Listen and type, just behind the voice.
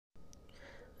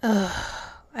Ugh,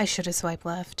 I should have swiped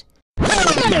left.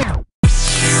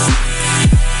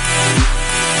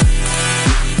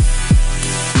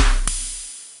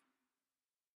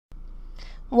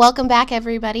 Welcome back,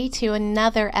 everybody, to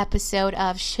another episode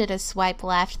of Shoulda Swipe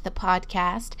Left, the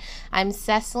podcast. I'm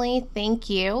Cecily. Thank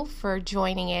you for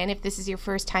joining in. If this is your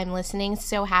first time listening,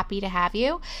 so happy to have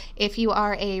you. If you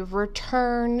are a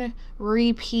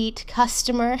repeat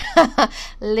customer,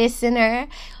 listener,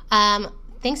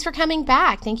 thanks for coming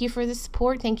back. Thank you for the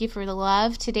support. Thank you for the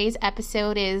love. Today's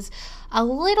episode is a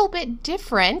little bit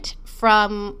different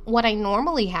from what I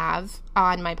normally have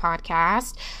on my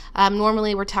podcast.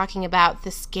 Normally we're talking about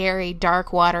the scary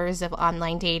dark waters of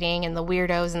online dating and the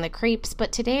weirdos and the creeps,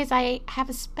 but today's I have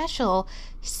a special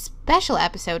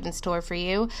episode in store for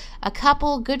you. A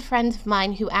couple good friends of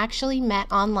mine who actually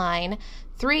met online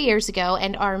 3 years ago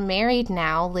and are married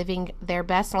now, living their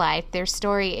best life. Their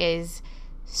story is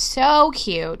so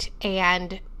cute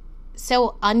and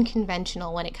so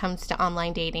unconventional when it comes to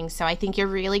online dating, so I think you're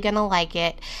really going to like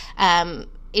it.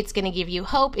 It's going to give you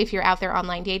hope if you're out there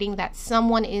online dating that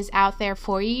someone is out there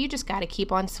for you. You just got to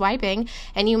keep on swiping,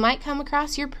 and you might come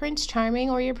across your Prince Charming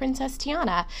or your Princess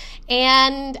Tiana.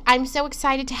 And I'm so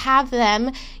excited to have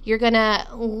them. You're going to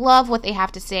love what they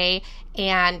have to say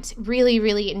and really,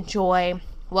 really enjoy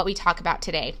what we talk about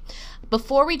today.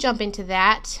 Before we jump into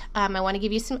that, I want to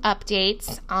give you some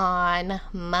updates on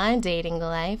my dating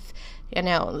life. You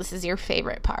know, this is your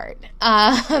favorite part.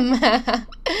 I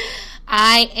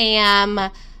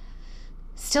am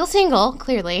still single,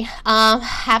 clearly.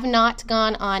 Have not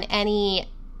gone on any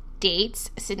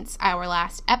dates since our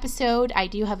last episode. I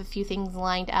do have a few things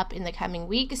lined up in the coming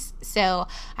weeks, so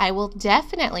I will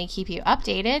definitely keep you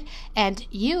updated, and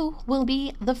you will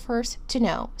be the first to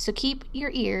know. So keep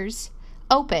your ears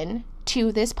open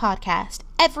to this podcast.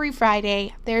 Every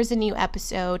Friday there's a new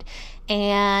episode,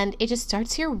 and it just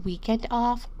starts your weekend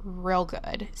off real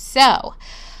good. So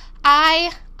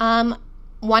I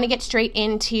want to get straight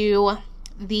into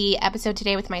the episode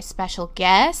today with my special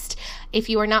guest. If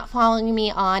you are not following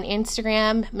me on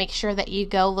Instagram, make sure that you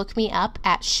go look me up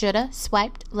at Shoulda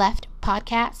Swiped Left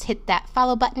Podcast. Hit that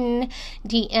follow button.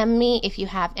 DM me if you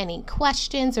have any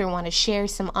questions or want to share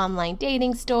some online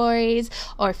dating stories,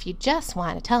 or if you just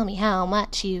want to tell me how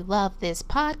much you love this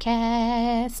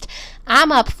podcast.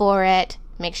 I'm up for it.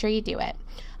 Make sure you do it.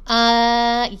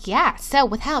 So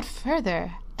without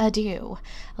further ado,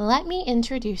 let me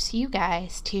introduce you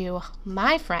guys to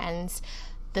my friends,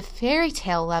 the fairy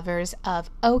tale lovers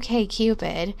of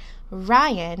OKCupid,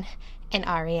 Ryan and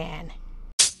Arianne.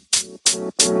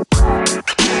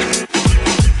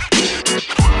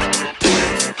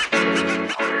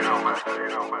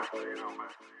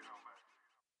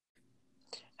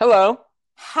 Hello.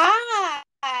 Hi.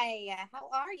 How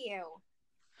are you?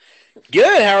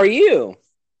 Good. How are you?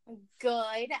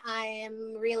 Good. I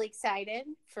am really excited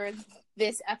for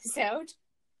this episode.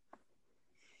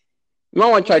 You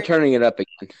might want to try turning it up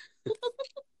again.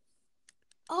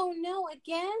 Oh, no,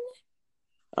 again?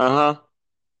 Uh-huh.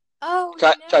 Oh,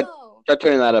 Try no.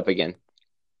 turning that up again.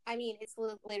 I mean, it's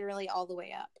literally all the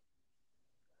way up.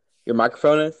 Your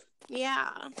microphone is?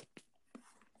 Yeah.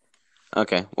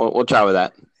 Okay. We'll try with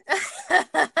that.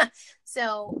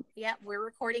 So, yeah, we're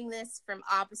recording this from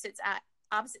opposite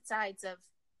sides of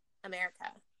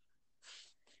America.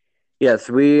 Yes,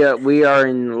 we are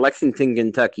in Lexington,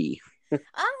 Kentucky.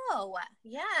 Oh,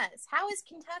 yes. How is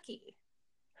Kentucky?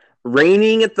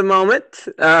 Raining at the moment.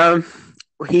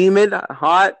 Humid,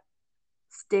 hot,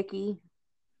 sticky.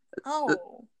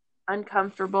 Oh.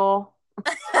 Uncomfortable.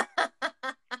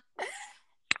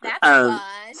 That's fun.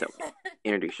 So,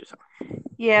 introduce yourself.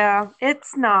 Yeah,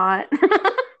 it's not.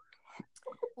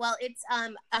 Well, it's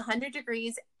 100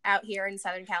 degrees out here in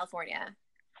Southern California.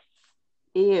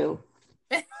 Ew.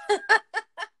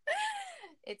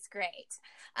 It's great.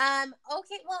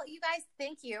 Okay, well, you guys,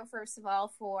 thank you, first of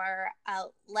all, for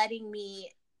letting me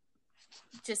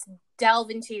just delve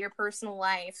into your personal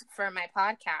life for my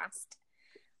podcast.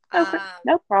 Okay,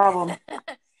 no problem.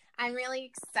 I'm really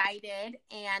excited,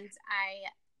 and I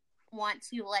want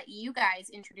to let you guys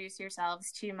introduce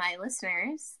yourselves to my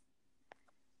listeners.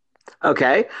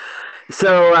 Okay.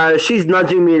 So she's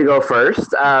nudging me to go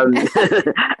first,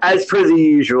 as per the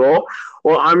usual.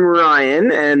 Well, I'm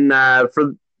Ryan, and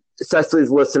for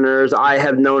Cecily's listeners, I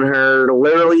have known her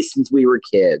literally since we were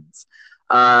kids.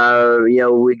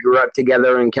 We grew up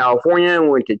together in California and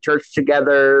went to church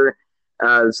together.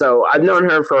 So I've known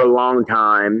her for a long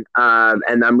time,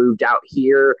 and I moved out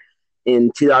here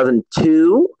in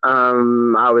 2002.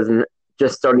 I was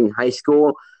just starting high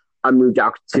school. I moved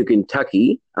out to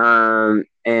Kentucky,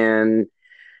 and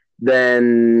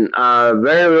then very,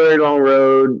 very long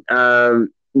road. I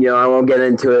won't get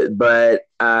into it, but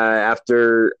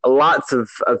after lots of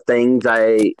things,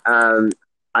 I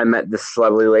met this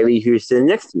lovely lady who's sitting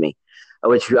next to me,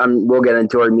 which we'll get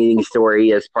into our meeting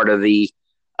story as part of the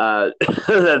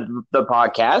the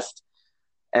podcast.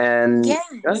 And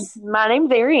Yes. My name's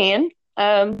Arianne.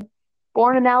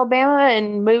 Born in Alabama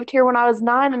and moved here when I was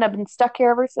 9, and I've been stuck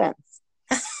here ever since.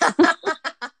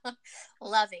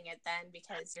 Loving it then,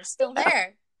 because you're still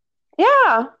there.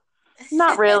 Yeah,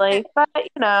 not really, but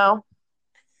Well,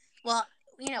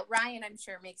 Ryan, I'm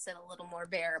sure, makes it a little more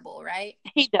bearable, right?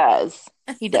 He does.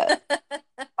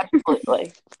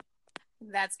 Absolutely.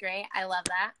 That's great. I love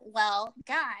that. Well,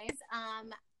 guys,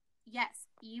 yes,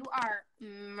 you are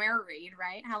married,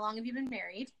 right? How long have you been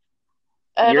married?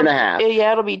 Year and a half.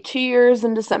 Yeah, it'll be 2 years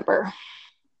in December.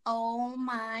 Oh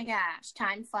my gosh,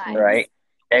 time flies. Right.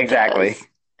 Exactly.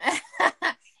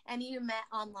 And you met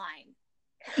online.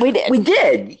 We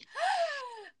did.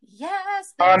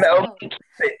 Yes. On OKCupid,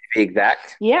 to be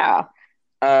exact. Yeah.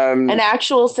 An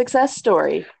actual success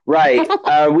story. Right.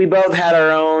 We both had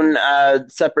our own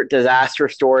separate disaster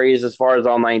stories as far as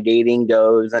online dating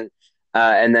goes, and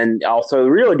then also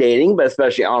real dating, but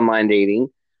especially online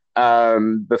dating,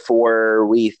 before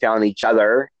we found each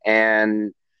other,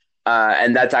 and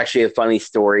that's actually a funny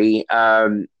story.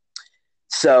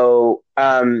 So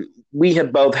we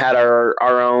have both had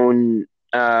our own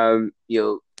online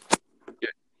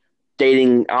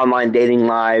dating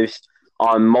lives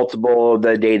on multiple of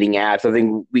the dating apps. I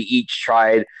think we each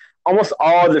tried almost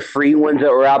all of the free ones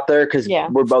that were out there because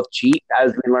we're both cheap,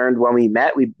 as we learned when we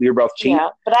met. We were both cheap. Yeah,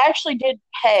 but I actually did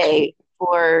pay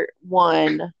for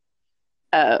one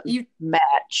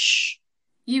match.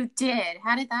 You did?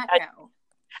 How did that go?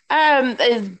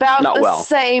 It's about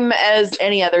same as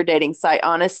any other dating site,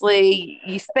 honestly.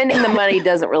 You spending the money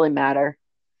doesn't really matter.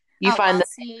 You find the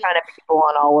same kind of people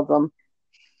on all of them.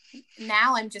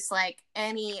 Now I'm just like,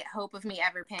 any hope of me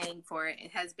ever paying for it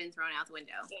has been thrown out the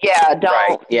window. Yeah,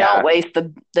 don't waste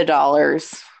the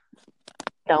dollars.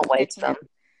 Don't waste them.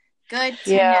 Good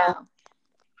to know.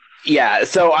 Yeah,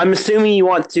 so I'm assuming you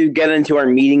want to get into our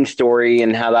meeting story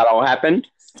and how that all happened.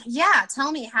 Yeah,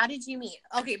 tell me, how did you meet?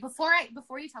 Okay, before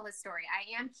you tell this story, I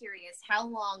am curious how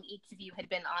long each of you had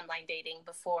been online dating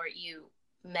before you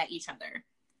met each other.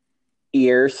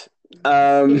 Years.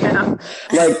 Like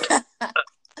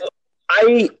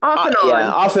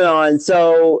off and on.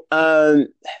 So I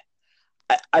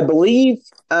believe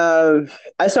I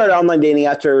started online dating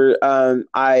after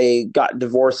I got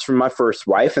divorced from my first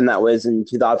wife, and that was in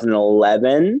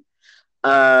 2011.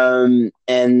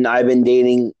 And I've been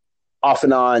dating off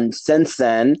and on since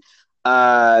then,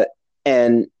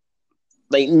 and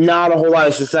like not a whole lot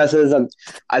of successes.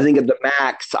 I think at the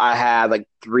max I had like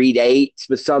 3 dates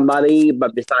with somebody,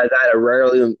 but besides that, I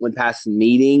rarely went past the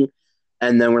meeting.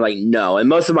 And then we're like, no. And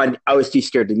most of I was too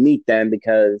scared to meet them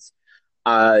because,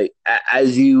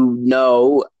 as you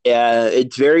know,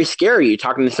 it's very scary. You're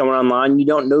talking to someone online, you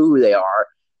don't know who they are,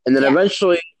 and then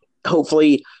eventually,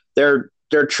 hopefully, their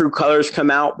true colors come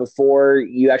out before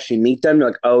you actually meet them. You're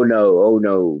like, oh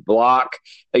no, block.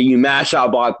 You mash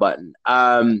out block button.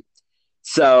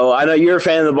 So I know you're a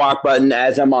fan of the block button,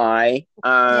 as am I.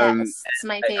 Yes, it's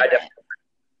my favorite.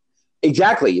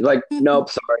 Exactly. Like, nope,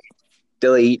 sorry,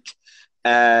 delete.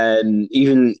 And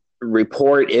even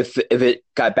report if it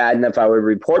got bad enough, I would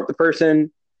report the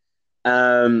person.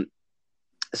 So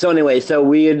anyway,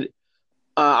 so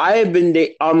I have been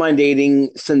online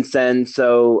dating since then.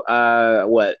 So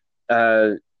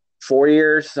 4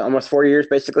 years, almost 4 years,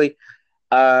 basically,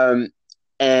 and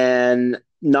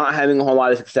not having a whole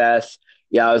lot of success.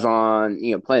 Yeah, I was on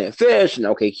Plenty of Fish and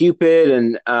OKCupid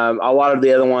and a lot of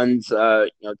the other ones.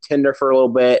 Tinder for a little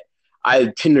bit.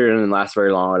 Tinder didn't last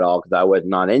very long at all because I was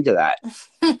not into that.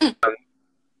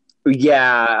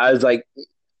 I was like,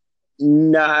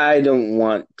 nah, I don't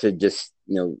want to just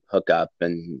hook up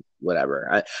and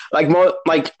whatever.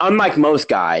 Unlike most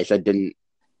guys, I didn't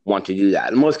want to do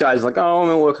that. And most guys are like,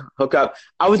 oh, we'll hook up.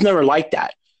 I was never like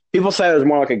that. People say I was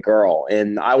more like a girl,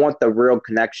 and I want the real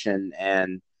connection.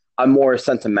 And I'm more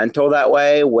sentimental that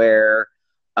way, where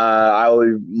I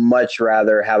would much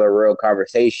rather have a real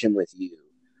conversation with you.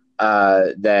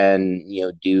 Than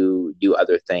do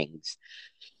other things.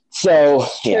 So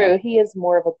true, he is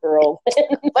more of a girl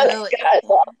than most guys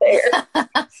out there.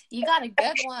 You got a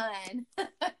good one.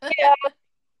 Yeah.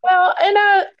 Well,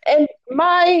 and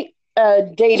my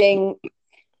dating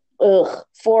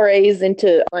forays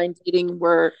into online dating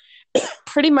were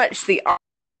pretty much the opposite,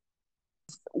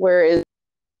 whereas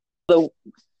the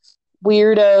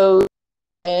weirdos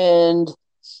and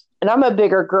And I'm a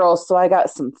bigger girl, so I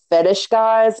got some fetish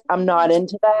guys. I'm not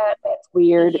into that. That's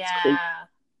weird. Yeah. It's creepy.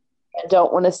 I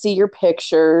don't want to see your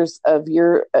pictures of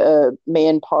your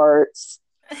man parts.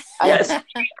 Yes.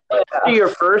 Your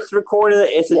first recording,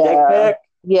 it's a dick pic.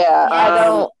 Yeah,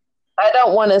 I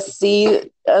don't want to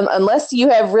see unless you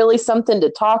have really something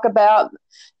to talk about.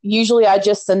 Usually, I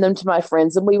just send them to my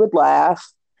friends, and we would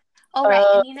laugh. Oh,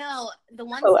 right. And the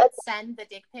ones that send the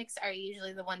dick pics are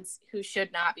usually the ones who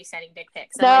should not be sending dick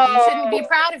pics. So no, you shouldn't be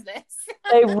proud of this.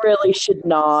 They really should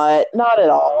not at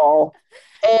all.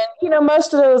 And,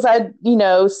 most of those I'd,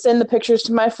 send the pictures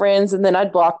to my friends and then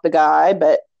I'd block the guy.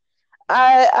 But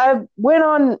I went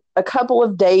on a couple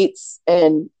of dates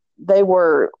and they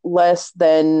were less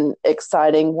than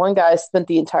exciting. One guy spent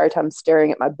the entire time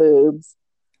staring at my boobs.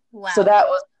 Wow. So that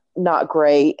was not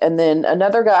great. And then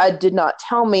another guy did not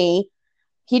tell me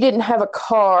he didn't have a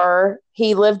car.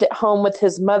 He lived at home with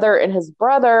his mother and his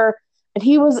brother, and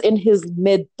he was in his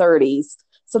mid-30s.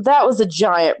 So that was a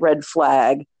giant red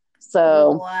flag.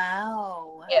 So,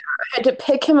 wow. Yeah, I had to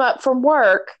pick him up from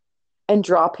work and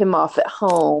drop him off at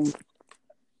home.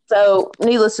 So,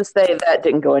 needless to say, that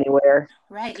didn't go anywhere.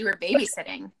 Right, you were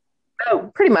babysitting.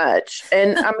 Oh, pretty much.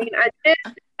 And I mean, I did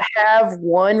have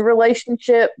one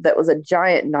relationship that was a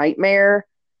giant nightmare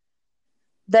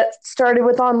that started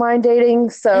with online dating.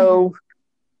 So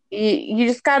you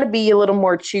just got to be a little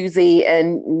more choosy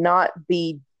and not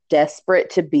be desperate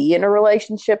to be in a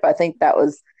relationship. I think that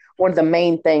was one of the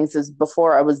main things is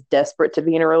before I was desperate to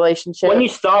be in a relationship. When you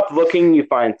stop looking, you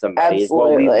find somebody.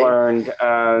 Absolutely. Is what we've learned.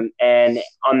 And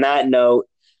on that note,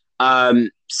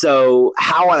 so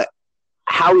how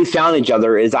we found each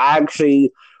other is I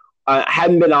actually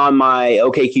hadn't been on my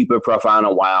OKCupid profile in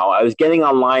a while. I was getting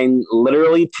online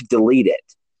literally to delete it.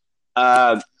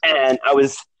 And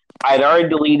I'd already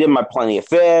deleted my Plenty of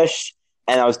Fish,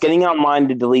 and I was getting online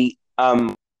to delete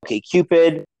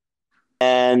OKCupid,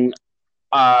 and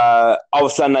all of a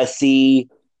sudden I see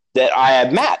that I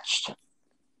had matched.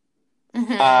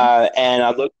 Mm-hmm. And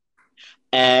I looked,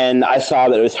 and I saw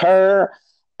that it was her,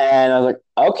 and I was like,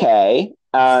 okay,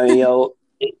 so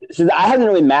I hadn't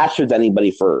really matched with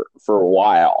anybody for a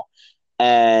while,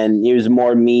 and it was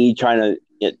more me trying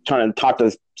to talk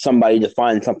to somebody to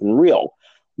find something real.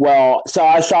 Well, so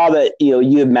I saw that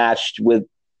you had matched with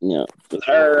with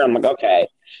her. I'm like, okay,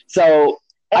 so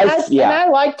and I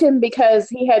liked him because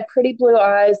he had pretty blue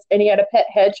eyes and he had a pet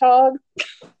hedgehog.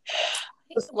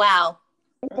 Wow,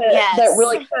 that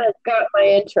really kind of got my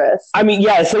interest. I mean,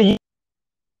 yeah. So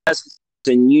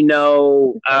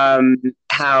and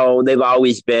how they've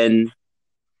always been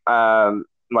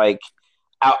like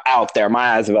out there.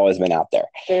 My eyes have always been out there.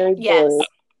 Very blue.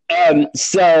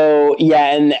 So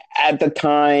yeah, and at the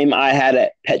time I had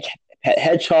a pet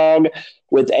hedgehog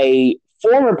with a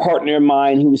former partner of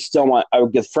mine who was still a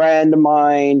good friend of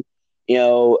mine,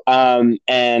 but so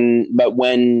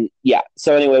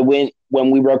anyway, when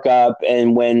we broke up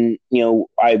and when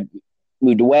I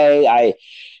moved away, I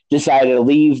decided to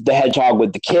leave the hedgehog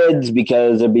with the kids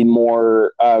because it'd be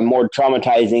more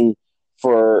traumatizing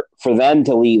for them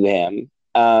to leave him.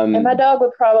 And my dog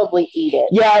would probably eat it.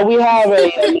 Yeah, we have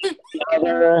a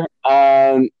mother,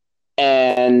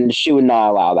 and she would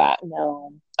not allow that.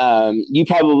 No. You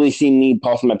probably seen me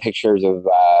posting my pictures of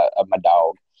my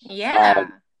dog. Yeah.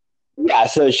 Yeah,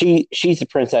 so she's the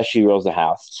princess. She rules the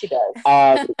house. She does.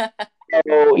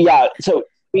 So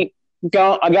I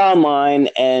got online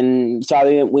and saw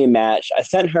that we matched. I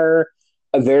sent her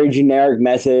a very generic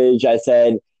message. I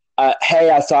said,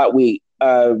 "Hey, I thought we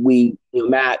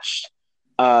matched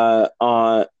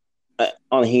on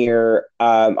here,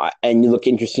 and you look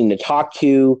interesting to talk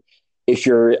to. If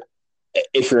you're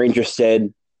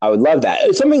interested, I would love that."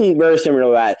 It's something very similar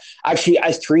to that. Actually, I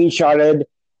screenshotted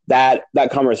that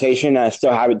conversation, and I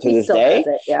still have it to this day.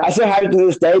 I still have it to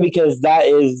this day because that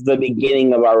is the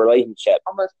beginning of our relationship.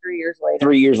 Almost 3 years later.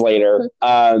 3 years later.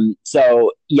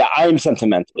 So yeah, I am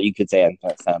sentimental. You could say I'm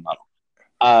sentimental.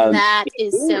 That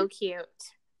is so cute.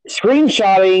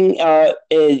 Screenshotting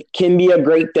it can be a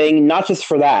great thing, not just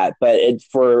for that, but it's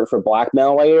for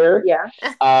blackmail later. Yeah.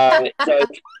 So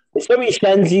if somebody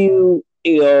sends you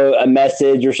a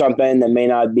message or something that may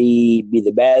not be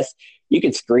the best, you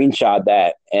can screenshot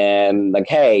that and like,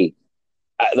 hey,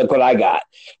 look what I got.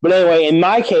 But anyway, in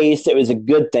my case, it was a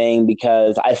good thing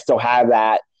because I still have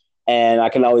that, and I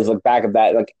can always look back at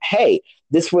that like, hey,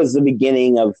 this was the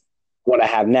beginning of what I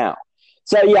have now.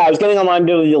 So yeah, I was getting online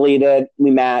to delete it. We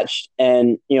matched,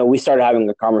 and we started having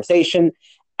a conversation.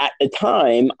 At the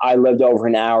time, I lived over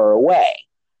an hour away,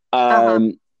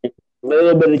 a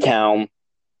little bit of town,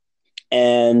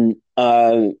 and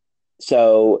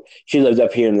so she lived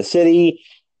up here in the city,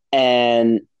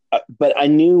 and but I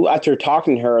knew after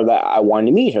talking to her that I wanted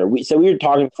to meet her. So we were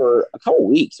talking for a couple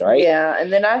weeks, right? Yeah,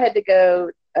 and then I had to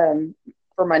go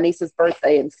for my niece's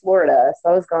birthday in Florida,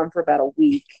 so I was gone for about a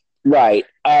week. Right.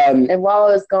 And while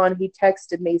I was gone, he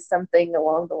texted me something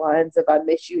along the lines of "I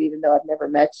miss you, even though I've never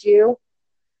met you."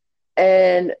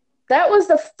 And that was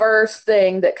the first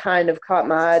thing that kind of caught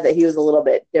my eye, that he was a little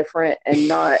bit different and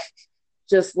not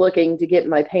just looking to get in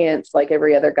my pants like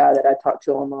every other guy that I talked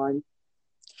to online.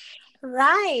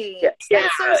 Right. Yeah.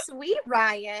 That's so sweet,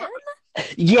 Ryan.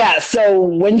 Yeah. So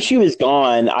when she was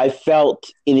gone, I felt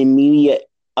an immediate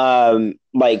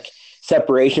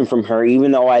separation from her,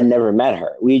 even though I'd never met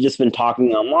her. We had just been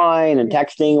talking online and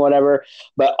texting, whatever.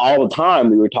 But all the time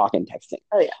we were talking, texting.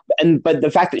 Oh yeah. But the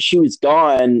fact that she was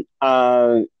gone,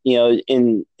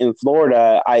 in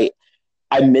Florida, I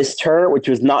missed her, which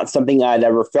was not something I'd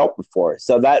ever felt before.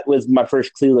 So that was my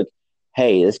first clue. Like,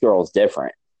 hey, this girl's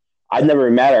different. I've never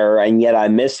met her, and yet I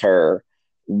miss her.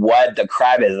 What the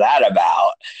crap is that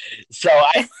about? So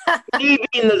being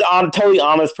the totally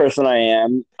honest person I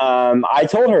am, I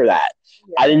told her that.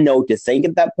 Yeah. I didn't know what to think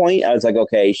at that point. I was like,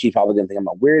 okay, she's probably going to think I'm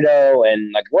a weirdo.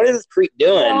 And like, what is this creep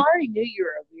doing? Well, I already knew you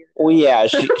were a weirdo. Well, yeah,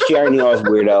 she already knew I was a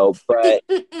weirdo, but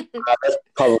that's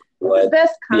probably what. The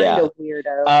best kind of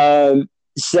weirdo.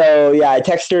 So, yeah, I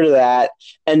texted her that.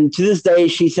 And to this day,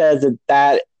 she says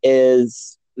that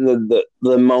is the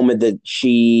moment that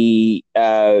she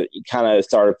kind of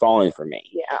started falling for me.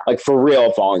 Yeah. Like, for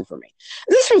real falling for me.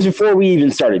 And this was before we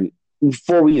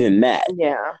even met.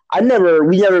 Yeah. We never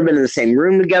been in the same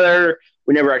room together.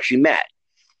 We never actually met.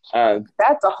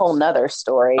 That's a whole nother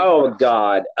story. Oh,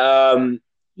 God.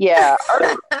 Yeah.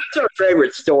 That's our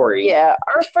favorite story. Yeah.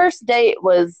 Our first date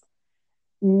was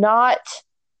not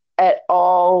at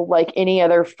all like any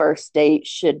other first date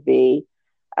should be.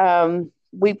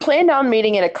 We planned on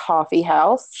meeting at a coffee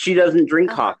house. She doesn't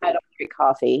drink coffee. I don't drink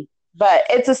coffee, but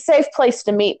it's a safe place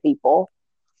to meet people.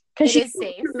 Because you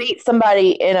safe. Meet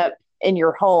somebody in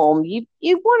your home, you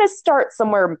want to start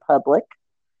somewhere in public.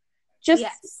 Just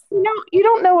yes. You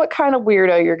don't know what kind of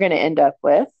weirdo you're going to end up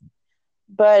with.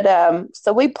 But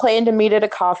so we planned to meet at a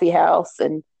coffee house,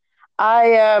 and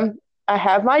I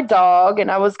have my dog,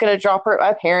 and I was going to drop her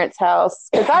at my parents' house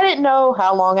because I didn't know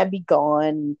how long I'd be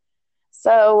gone.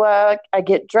 So I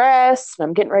get dressed, and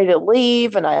I'm getting ready to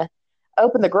leave, and I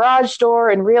open the garage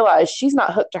door and realize she's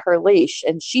not hooked to her leash,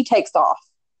 and she takes off.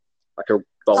 Like a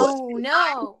bullet. Oh,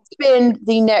 no. Spend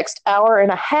the next hour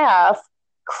and a half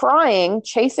crying,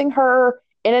 chasing her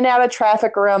in and out of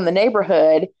traffic around the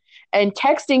neighborhood, and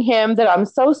texting him that I'm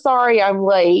so sorry I'm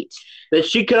late. That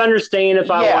she could understand if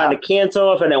I wanted to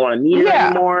cancel, if I didn't want to meet her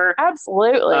anymore.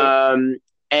 Absolutely.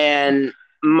 And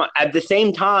at the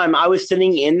same time, I was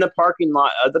sitting in the parking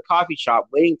lot of the coffee shop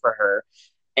waiting for her,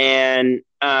 and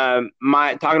talking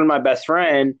to my best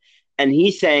friend, and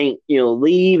he's saying,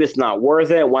 leave, it's not worth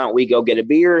it. Why don't we go get a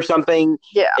beer or something?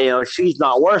 Yeah. She's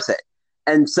not worth it.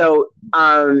 And so,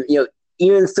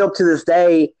 even still to this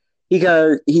day, he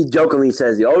jokingly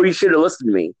says, "Oh, you should have listened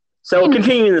to me." So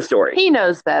continuing the story. He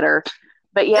knows better.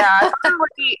 But yeah,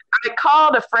 I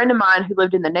called a friend of mine who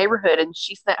lived in the neighborhood, and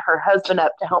she sent her husband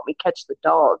up to help me catch the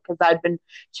dog because I'd been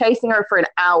chasing her for an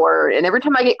hour, and every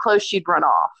time I get close, she'd run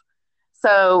off.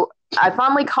 So I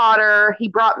finally caught her. He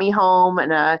brought me home,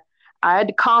 and I had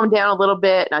to calm down a little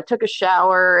bit, and I took a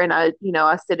shower, and I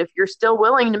said, if you're still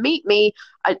willing to meet me,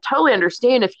 I totally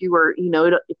understand if you were,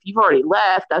 if you've already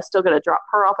left, I'm still going to drop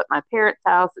her off at my parents'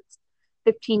 house. It's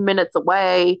 15 minutes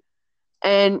away.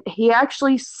 And he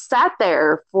actually sat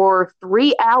there for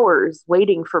 3 hours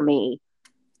waiting for me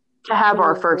to have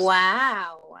our first.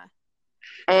 Wow.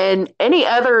 And any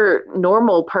other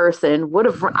normal person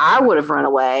I would have run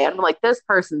away. I'm like, this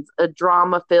person's a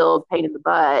drama-filled pain in the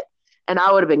butt. And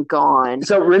I would have been gone.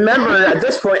 So remember, at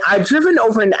this point, I'd driven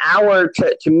over an hour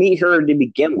to meet her to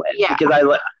begin with. Yeah. Because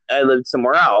I lived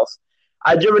somewhere else.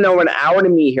 I'd driven over an hour to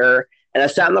meet her, and I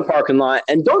sat in the parking lot.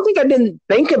 And don't think I didn't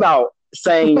think about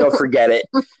saying, forget it.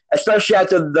 Especially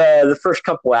after the first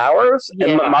couple hours. Yeah.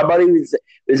 And my buddy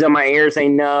was in my ear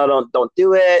saying, no, don't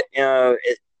do it.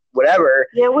 Whatever.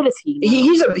 Yeah, what is he?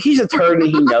 He's a turd, and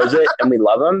he knows it, and we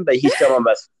love him, but he's still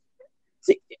my best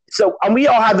friend. So we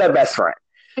all have that best friend.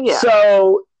 Yeah.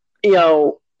 So,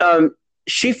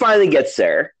 she finally gets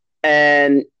there,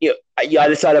 and I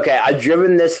decide, okay, I've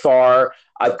driven this far,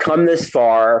 I've come this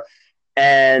far,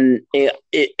 and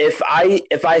if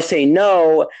I say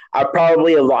no, I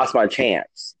probably have lost my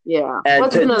chance. Yeah. And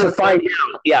to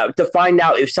find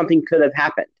out if something could have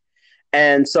happened.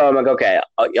 And so I'm like, okay,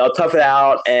 I'll tough it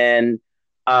out. And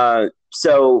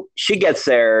so she gets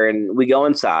there, and we go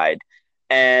inside,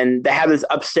 and they have this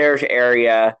upstairs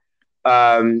area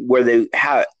where they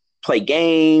have play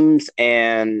games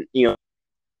and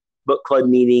book club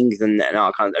meetings and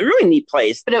all kinds. A really neat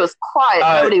place. But it was quiet.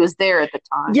 Nobody was there at the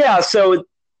time. Yeah, so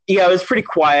it was pretty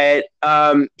quiet.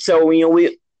 So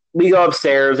we go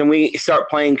upstairs and we start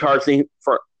playing Cards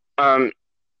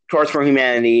for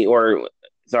Humanity, or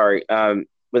sorry,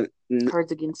 with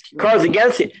Cards Against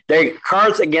Humanity.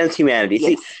 Cards Against Humanity.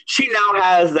 Yes. See, she now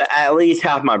has at least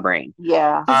half my brain.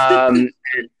 Yeah.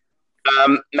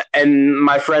 And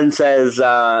my friend says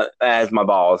as my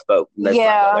balls, but let's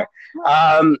not go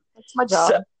there. That's my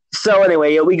job. So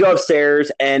anyway, we go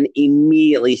upstairs and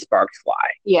immediately sparks fly.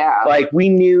 Yeah. Like we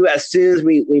knew as soon as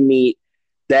we meet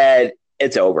that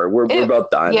it's over. We're both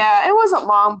done. Yeah, it wasn't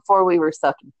long before we were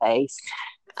sucking face.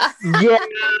 Yeah.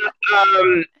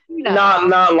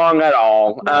 Not long at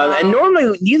all. No. And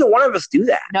normally neither one of us do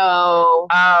that. No.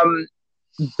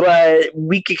 But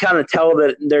we could kind of tell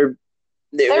that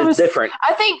it was different.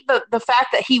 I think the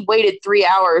fact that he waited 3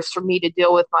 hours for me to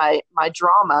deal with my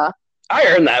drama. I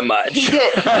earned that much. He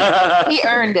did. He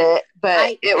earned it,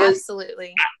 but it was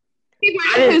absolutely.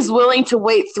 Anybody who's willing to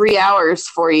wait 3 hours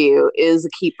for you is a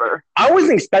keeper. I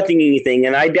wasn't expecting anything,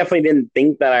 and I definitely didn't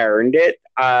think that I earned it.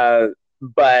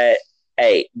 But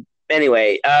hey,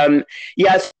 anyway,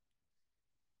 yes,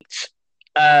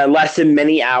 less than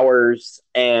many hours,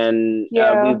 and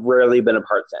we've rarely been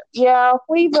apart since. Yeah,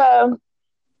 we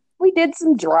did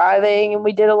some driving, and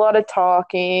we did a lot of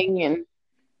talking, and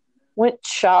went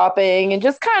shopping, and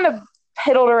just kind of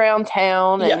piddled around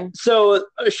town. And so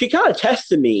she kind of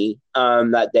tested me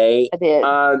that day. I did.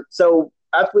 So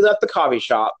after we left the coffee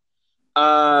shop,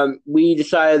 we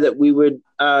decided that we would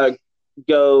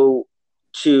go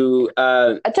to.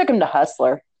 I took him to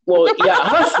Hustler. Well, yeah,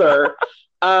 Hustler.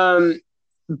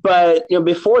 But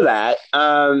before that,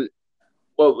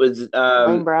 what was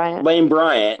Lane Bryant?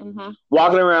 Mm-hmm.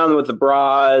 Walking around with the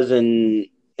bras and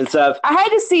stuff. I had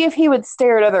to see if he would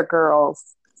stare at other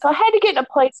girls. So I had to get in a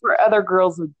place where other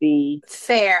girls would be.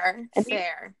 Fair.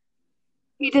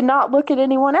 He did not look at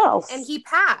anyone else. And he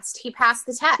passed. He passed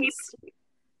the test.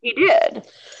 He did.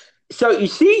 So you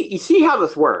see how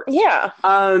this works. Yeah.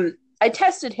 I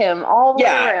tested him all the way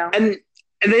around. And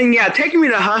then taking me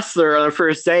to Hustler on the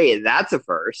first day, that's a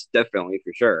first, definitely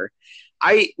for sure.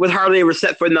 I would hardly ever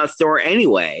set foot in that store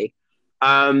anyway.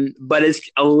 But it's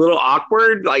a little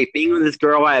awkward, like being with this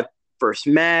girl I first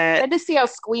met. I had to see how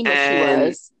squeamish she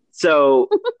was. So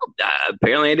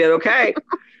apparently I did okay.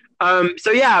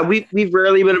 So we've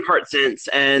rarely been apart since.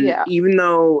 And even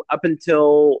though up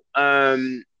until a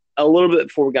little bit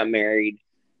before we got married,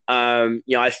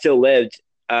 I still lived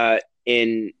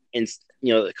in a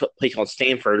place called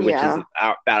Stanford, which is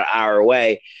about an hour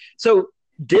away. So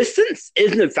distance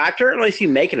isn't a factor unless you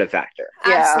make it a factor.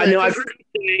 Yeah, I know. I've heard you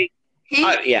say,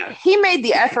 he made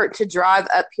the effort to drive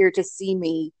up here to see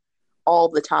me all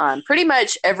the time, pretty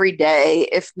much every day,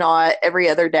 if not every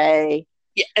other day.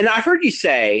 Yeah, and I've heard you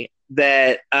say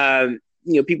that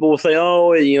people will say,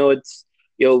 oh, it's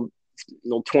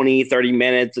 20, 30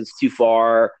 minutes, it's too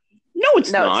far. No,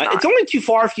 it's not. It's only too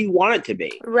far if you want it to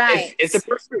be. Right. If the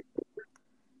person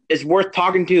is worth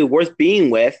talking to, worth being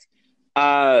with,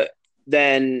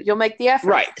 then you'll make the effort.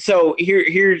 Right. So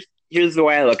here's the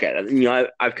way I look at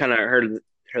it. I've kind of heard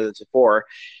this before.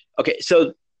 Okay,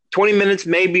 so 20 minutes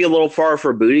may be a little far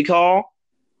for a booty call.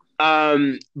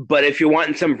 But if you're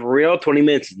wanting something for real, 20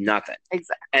 minutes is nothing.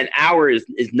 Exactly. An hour is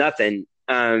nothing.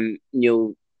 When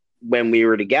we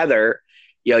were together,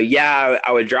 I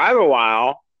would drive a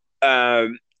while.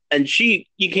 And you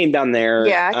came down there.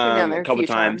 Yeah, I came down there a couple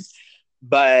times.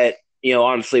 But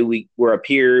honestly, we were up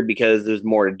here because there's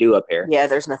more to do up here. Yeah,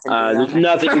 there's nothing. There's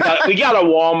nothing. We got a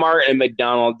Walmart and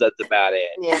McDonald's. That's about it.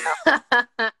 Yeah.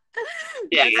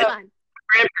 Yeah. My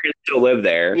grandparents still live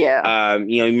there. Yeah.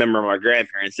 Remember my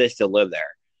grandparents? They still live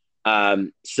there.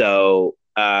 So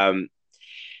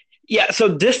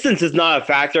distance is not a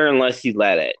factor unless you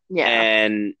let it. Yeah.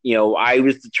 And I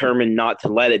was determined not to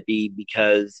let it be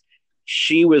because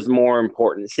she was more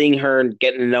important. Seeing her and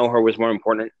getting to know her was more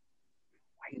important.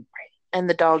 And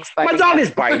the dog's biting. My dog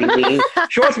is biting me.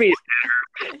 She wants me to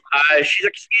pet her. She's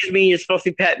like, excuse me, you're supposed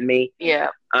to be petting me.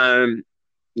 Yeah.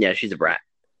 She's a brat.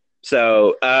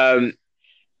 So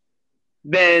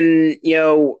then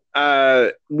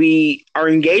our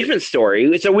engagement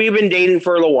story. So we've been dating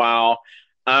for a little while.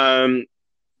 And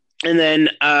then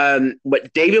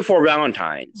day before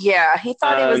Valentine's. Yeah, he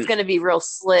thought he was going to be real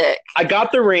slick. I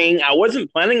got the ring. I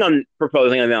wasn't planning on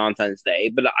proposing on Valentine's Day,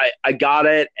 but I got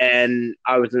it, and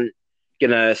I wasn't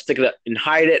gonna stick it up and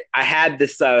hide it. I had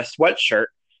this sweatshirt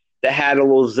that had a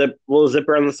little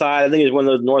zipper on the side. I think it was one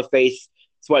of those North Face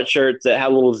sweatshirts that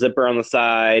had a little zipper on the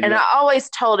side. And I always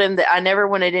told him that I never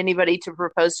wanted anybody to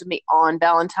propose to me on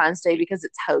Valentine's Day because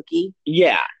it's hokey.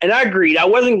 Yeah, and I agreed. I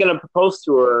wasn't going to propose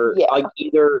to her like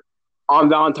either on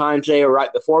Valentine's Day or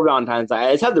right before Valentine's Day.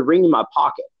 I just had the ring in my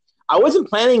pocket. I wasn't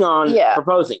planning on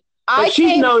proposing. But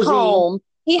she's nosy. Home.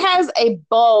 He has a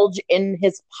bulge in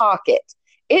his pocket.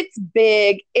 It's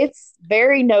big. It's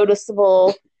very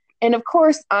noticeable. And of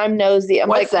course, I'm nosy. I'm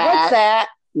what's that?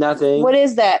 Nothing. What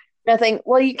is that? Nothing.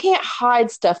 Well, you can't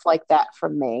hide stuff like that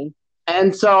from me.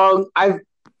 And so I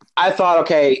thought,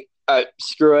 okay,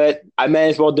 screw it. I may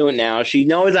as well do it now. She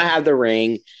knows I have the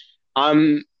ring.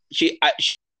 He's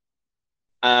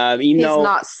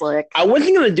not slick. I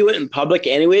wasn't going to do it in public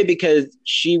anyway because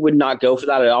she would not go for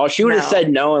that at all. She would have said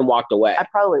no and walked away. I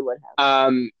probably would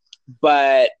have.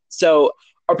 But so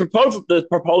the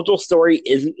proposal story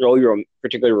isn't really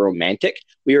particularly romantic.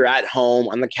 We were at home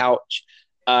on the couch,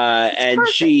 and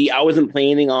I wasn't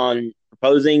planning on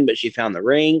proposing, but she found the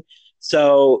ring.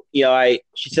 So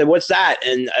she said, "What's that?"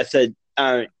 And I said,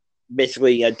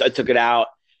 basically, I took it out,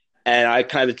 and I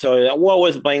kind of told her, "Well, I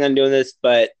wasn't planning on doing this,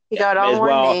 but." He got on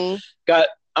one knee. Got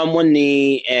on one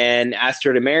knee and asked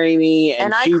her to marry me,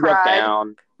 and she broke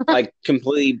down, like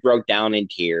completely broke down in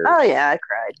tears. Oh yeah, I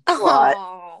cried a lot.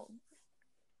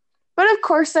 But of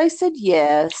course, I said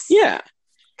yes. Yeah,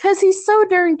 because he's so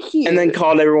darn cute. And then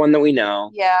called everyone that we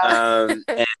know. Yeah, and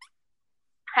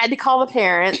had to call the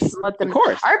parents. Let them. Of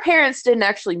course, our parents didn't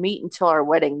actually meet until our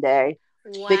wedding day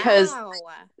because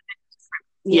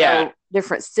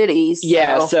different cities.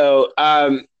 Yeah, so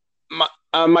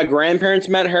my grandparents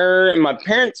met her, and my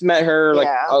parents met her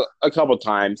a couple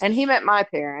times. And he met my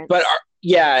parents. But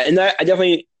and I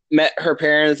definitely met her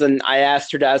parents, and I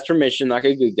asked her dad's permission, like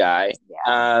a good guy.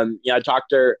 Yeah. I talked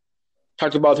to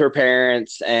both her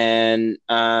parents, and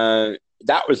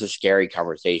that was a scary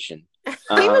conversation. He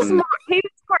was more afraid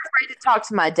to talk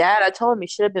to my dad. I told him he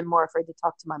should have been more afraid to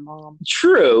talk to my mom.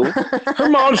 True, her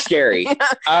mom's scary.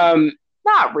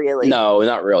 Not really. No,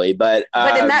 not really. But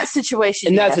in that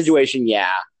situation, yeah.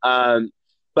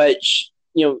 But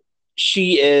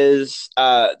she is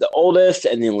the oldest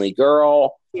and the only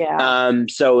girl. Yeah.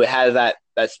 So it has that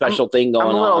special thing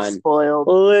going on. Spoiled.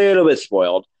 A little bit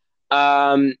spoiled.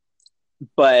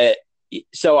 But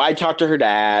so I talked to her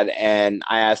dad, and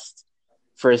I asked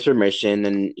for his permission,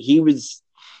 and he was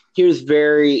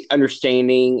very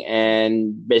understanding,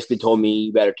 and basically told me,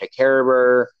 "You better take care of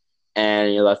her.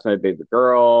 And that's my baby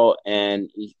girl, and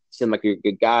you seem like you're a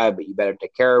good guy, but you better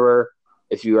take care of her.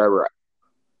 If you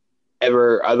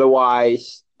ever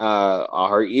otherwise, I'll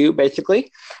hurt you,"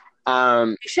 basically.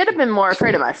 You should have been more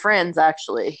afraid of my friends,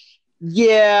 actually.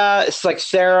 Yeah, it's like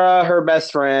Sarah, her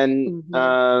best friend,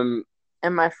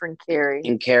 and my friend Carrie.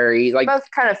 And Carrie, like both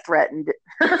kind of threatened.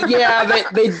 Yeah,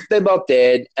 they both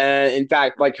did. In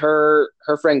fact, like her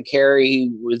friend Carrie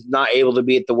was not able to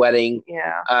be at the wedding.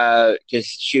 Yeah. Because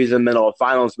she was in the middle of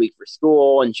finals week for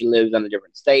school, and she lives in a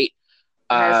different state.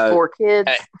 Has 4 kids.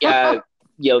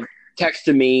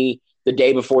 Texted me the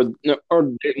day before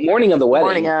or the morning of the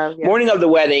wedding. Morning of the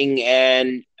wedding,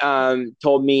 and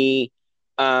told me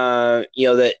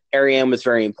that Arianne was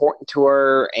very important to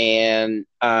her, and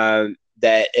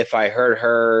that if I hurt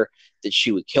her, that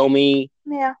she would kill me.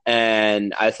 Yeah.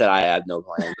 And I said, I have no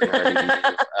plan for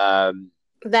her.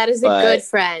 That is a good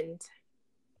friend.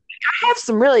 I have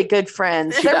some really good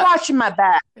friends. They're watching my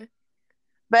back.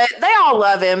 But they all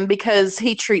love him because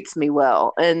he treats me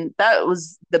well. And that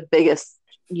was the biggest,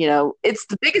 it's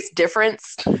the biggest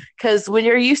difference. Because when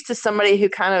you're used to somebody who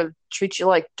kind of treats you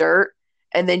like dirt,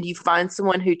 and then you find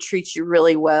someone who treats you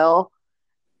really well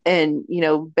and,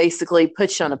 basically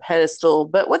puts you on a pedestal,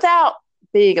 but without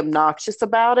being obnoxious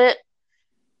about it,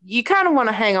 you kind of want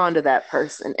to hang on to that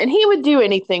person. And he would do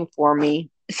anything for me.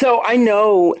 So I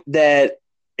know that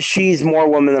she's more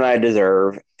woman than I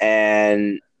deserve.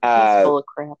 And he's full of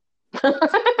crap.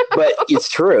 But it's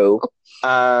true.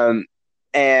 And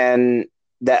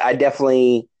that I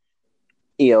definitely,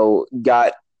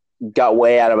 got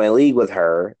way out of my league with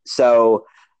her. So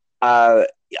I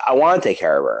want to take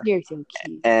care of her. You're so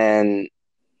cute. And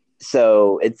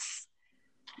so it's,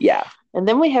 yeah. And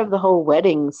then we have the whole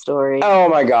wedding story. Oh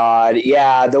my God.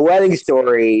 Yeah. The wedding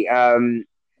story. Our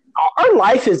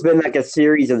life has been like a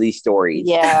series of these stories.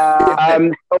 Yeah.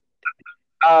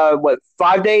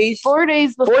 5 days? 4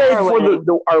 days before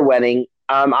our wedding.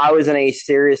 I was in a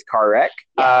serious car wreck.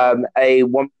 A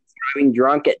woman was driving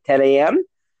drunk at 10 a.m.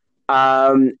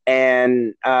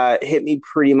 And hit me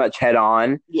pretty much head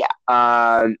on. Yeah.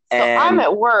 And I'm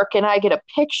at work, and I get a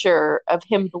picture of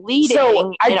him bleeding.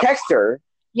 So I text her.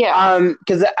 Yeah.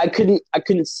 Because I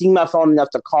couldn't see my phone enough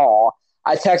to call.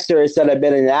 I texted her and said I'd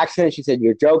been in an accident. She said,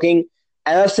 "You're joking."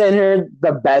 And I sent her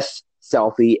the best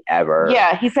selfie ever.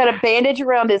 Yeah, he's had a bandage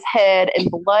around his head and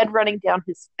blood running down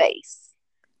his face.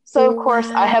 So, of course,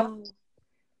 I have...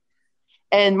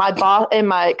 And my boss and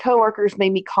my coworkers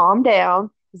made me calm down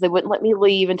because they wouldn't let me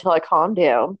leave until I calmed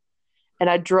down. And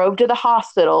I drove to the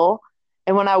hospital.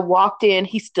 And when I walked in,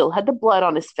 he still had the blood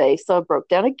on his face. So I broke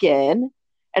down again.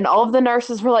 And all of the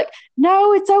nurses were like,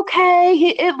 "No, it's okay.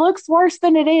 It looks worse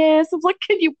than it is." I was like,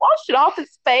 "Can you wash it off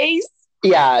his face?"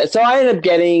 Yeah. So I ended up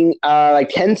getting like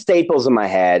 10 staples in my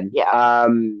head. Yeah.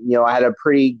 I had a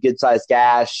pretty good sized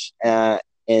gash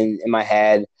in my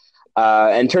head.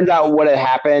 And turned out what had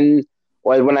happened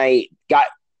was when I got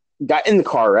in the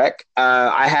car wreck,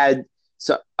 I had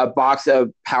a box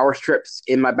of power strips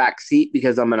in my back seat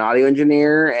because I'm an audio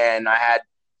engineer, and I had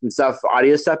some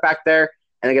audio stuff back there.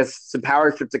 And I guess some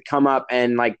power strips had come up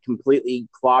and like completely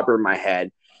clobbered my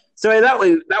head. So that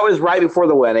was right before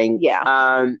the wedding.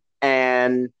 Yeah.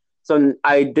 And so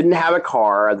I didn't have a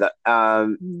car.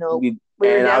 No, we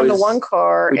were down to one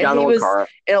car, and he was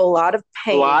in a lot of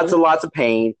pain. Lots of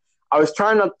pain. I was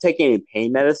trying not to take any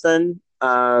pain medicine,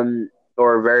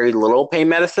 or very little pain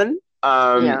medicine.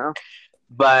 Yeah.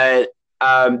 But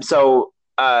her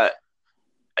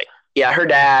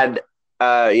dad,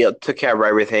 took care of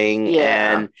everything.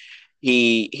 Yeah. And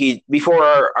he before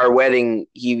our wedding,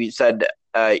 he said,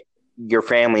 "Your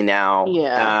family now."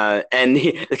 Yeah. And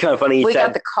it's kind of funny. We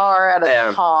got the car out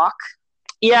of talk.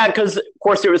 Yeah, because of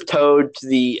course it was towed to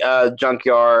the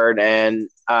junkyard, and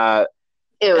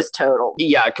it was totaled.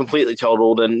 Yeah, completely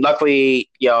totaled. And luckily,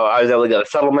 I was able to get a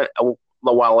settlement a little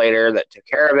while later that took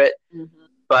care of it. Mm-hmm.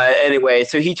 But anyway,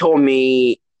 so he told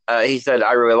me, he said,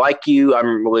 "I really like you.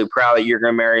 I'm really proud that you're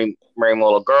going to marry my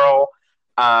little girl.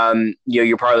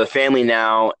 You're part of the family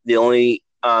now. The only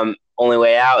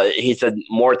way out," he said,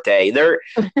 "Morte." They're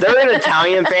an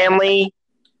Italian family,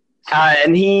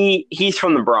 and he's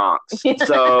from the Bronx,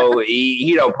 so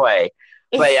he don't play.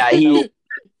 But yeah, he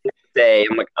say,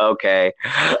 I'm like, okay.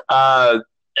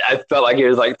 I felt like he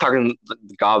was like talking to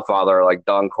the Godfather, like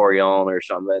Don Corleone or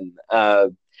something.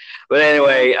 But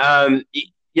anyway,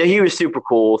 he was super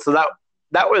cool. So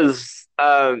that was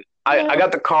I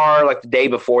got the car like the day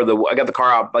before I got the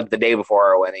car out like the day before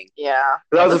our wedding. Yeah.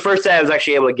 That was the first day I was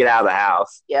actually able to get out of the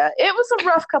house. Yeah, it was a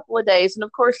rough couple of days, and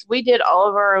of course we did all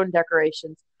of our own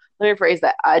decorations. Let me phrase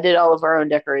that. I did all of our own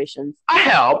decorations. I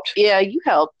helped. Yeah, you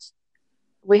helped.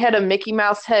 We had a Mickey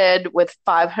Mouse head with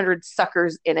 500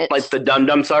 suckers in it. Like the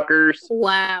dum-dum suckers?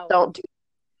 Wow. Don't do that.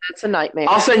 That's a nightmare.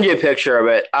 I'll send you a picture of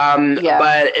it. Yeah.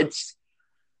 But it's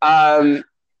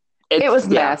it was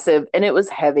massive, and it was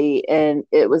heavy, and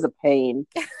it was a pain.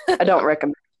 I don't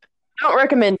recommend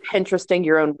Pinteresting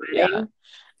your own wedding. Yeah.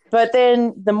 But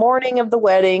then the morning of the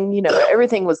wedding,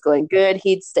 everything was going good.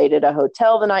 He'd stayed at a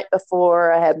hotel the night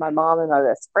before. I had my mom and my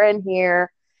best friend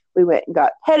here. We went and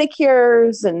got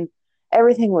pedicures, and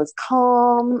everything was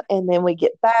calm. And then we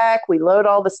get back, we load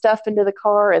all the stuff into the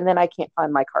car, and then I can't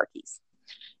find my car keys.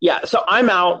 Yeah, so I'm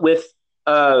out with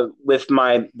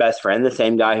my best friend, the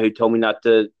same guy who told me not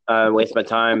to waste my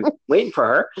time waiting for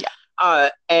her. Yeah.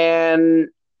 And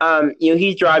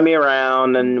he's driving me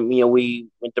around, and we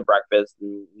went to breakfast,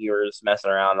 and we were just messing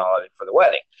around and all of it for the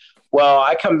wedding. Well,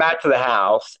 I come back to the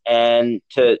house and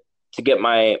to get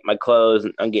my clothes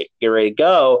and get ready to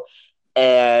go,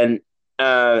 and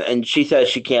she says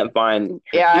she can't find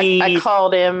her keys. I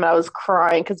called him. I was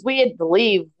crying because we had to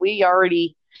leave. We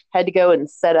already had to go and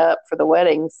set up for the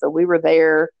wedding, so we were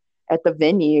there at the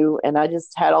venue, and I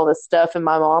just had all this stuff in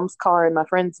my mom's car and my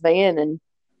friend's van, and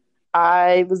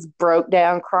I was broke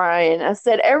down crying. I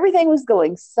said everything was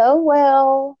going so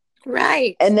well,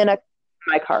 right? And then I got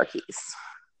my car keys.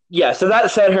 Yeah, so that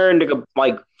sent her into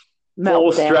like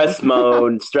full stress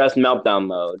meltdown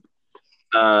mode.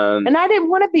 And I didn't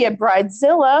want to be a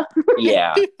bridezilla.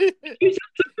 Yeah,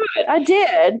 I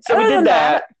did. So we did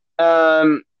that.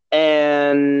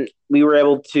 And we were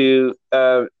able to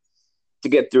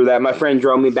get through that. My friend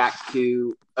drove me back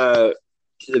to the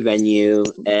venue,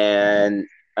 and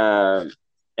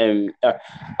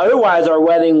otherwise our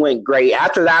wedding went great.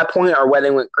 After that point, our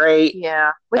wedding went great.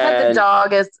 Yeah, we had the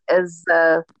dog as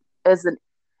an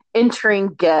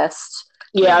entering guest.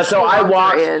 Yeah, so I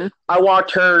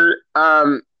walked her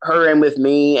in with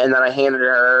me, and then I handed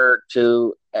her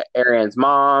to Arianne's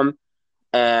mom.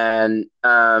 And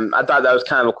I thought that was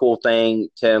kind of a cool thing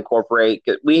to incorporate.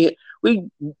 We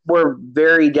were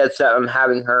very dead set on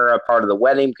having her a part of the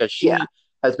wedding because she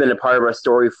has been a part of our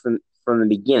story from the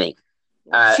beginning.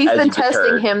 She's been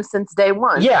testing him since day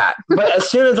one. Yeah, but as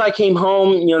soon as I came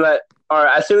home,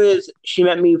 as soon as she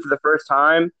met me for the first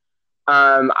time,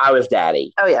 I was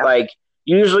daddy. Oh yeah, like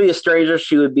usually a stranger,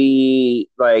 she would be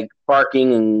like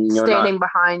barking and standing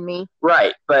behind me.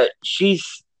 Right, but she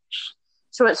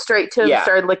went straight to him and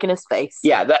started licking his face.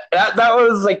 Yeah, that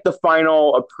was like the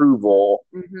final approval.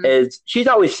 Mm-hmm. Is she's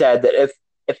always said that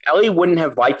if Ellie wouldn't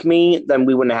have liked me, then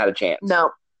we wouldn't have had a chance.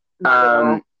 No. Not at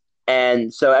all.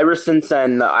 And so ever since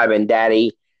then, I've been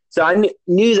daddy. So I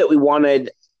knew that we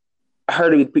wanted her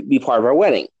to be part of our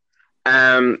wedding.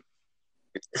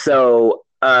 So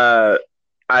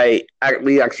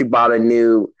we actually bought a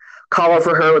new collar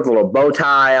for her with a little bow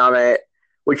tie on it,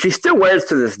 which she still wears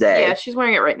to this day. Yeah, she's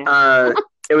wearing it right now.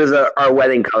 It was our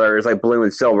wedding color. It was like blue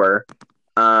and silver.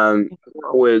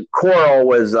 With coral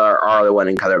was our other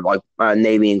wedding color, like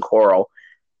navy and coral.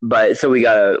 But so we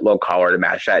got a little collar to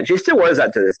match that. She still wears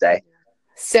that to this day.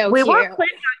 So we cute.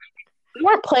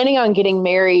 weren't planning on getting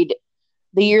married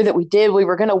the year that we did. We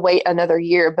were going to wait another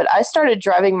year, but I started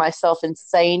driving myself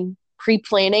insane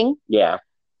pre-planning. Yeah.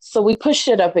 So we pushed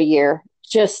it up a year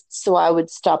just so I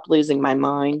would stop losing my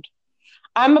mind.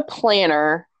 I'm a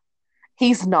planner.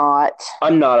 He's not.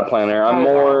 I'm not a planner. I'm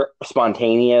more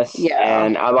spontaneous. Yeah.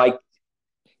 And I like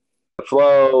the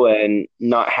flow and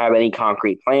not have any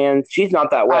concrete plans. She's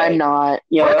not that way. I'm not.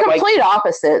 We're complete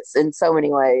opposites in so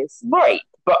many ways. Right.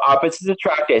 But opposites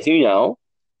attract, as you know.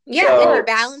 Yeah, so,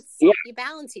 and you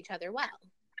balance each other well.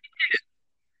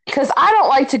 Because I don't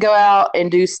like to go out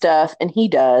and do stuff, and he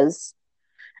does.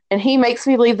 And he makes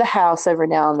me leave the house every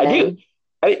now and then.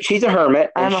 I do. She's a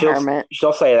hermit. I'm a hermit.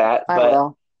 She'll say that. I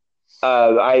will.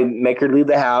 I make her leave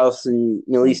the house and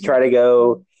at least try to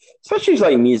go, especially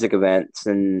like music events.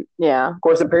 And of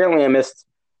course, apparently I missed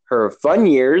her fun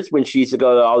years when she used to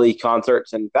go to all these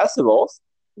concerts and festivals.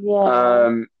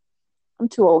 Yeah. I'm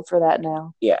too old for that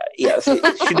now. Yeah. So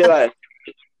she did that.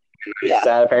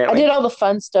 Sad, apparently. I did all the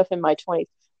fun stuff in my 20s.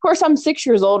 Of course, I'm 6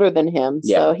 years older than him,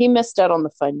 so he missed out on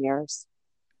the fun years.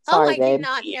 Sorry, I did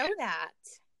not know that.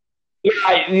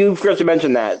 Yeah, you forgot to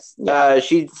mention that. Yeah.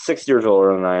 She's 6 years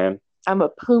older than I am. I'm a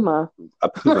puma. A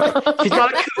puma. She's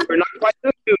not a cougar, not quite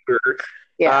a cougar.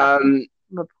 Yeah. I'm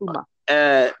a puma.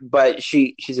 But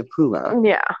she's a puma.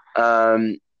 Yeah.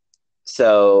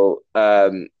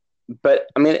 But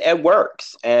I mean, it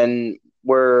works, and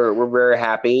we're very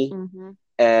happy. Mm-hmm.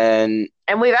 And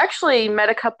we've actually met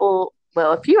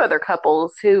a few other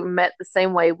couples who met the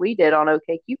same way we did on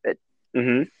OKCupid.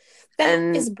 Mm-hmm.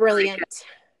 That is brilliant.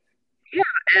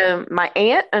 Yeah. My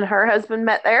aunt and her husband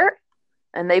met there,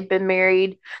 and they've been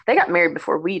married. They got married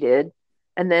before we did.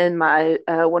 And then my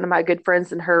one of my good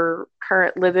friends and her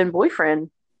current live-in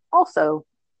boyfriend also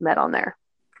met on there.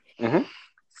 Mm-hmm.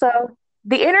 So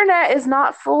the internet is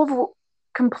not full of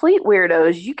complete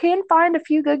weirdos. You can find a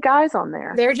few good guys on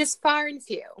there. They're just far and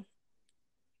few.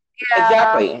 Yeah,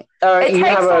 exactly. It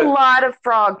takes a lot of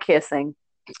frog kissing.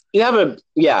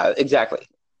 Exactly.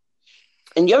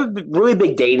 And you have a really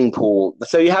big dating pool,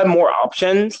 so you have more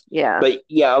options. Yeah. But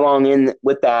along in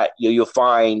with that, you'll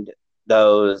find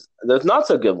those not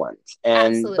so good ones.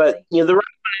 And absolutely. But the right one is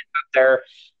out there.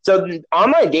 So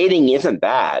online dating isn't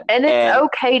bad, and it's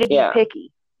okay to be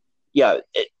picky. Yeah.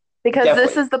 Because definitely.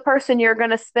 This is the person you're going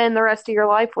to spend the rest of your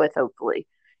life with, hopefully.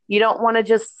 You don't want to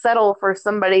just settle for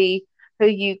somebody who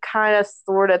you kind of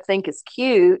sort of think is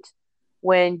cute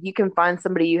when you can find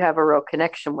somebody you have a real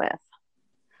connection with.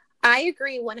 I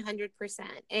agree 100%.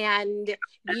 And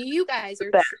you guys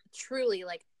are truly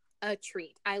like a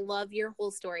treat. I love your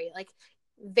whole story. Like,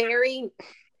 very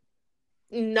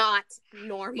not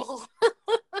normal.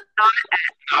 Not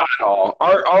at all.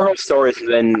 Our whole story has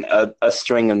been a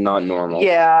string of not normal.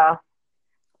 Yeah.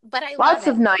 But I lots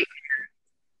of nightmares.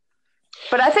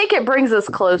 But I think it brings us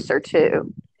closer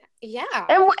too. Yeah. And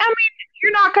I mean,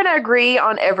 you're not going to agree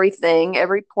on everything,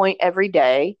 every point, every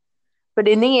day. But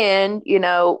in the end,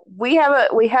 we have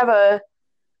a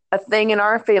thing in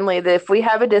our family that if we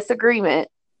have a disagreement,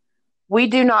 we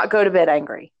do not go to bed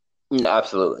angry.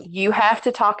 Absolutely. You have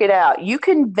to talk it out. You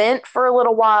can vent for a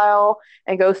little while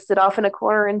and go sit off in a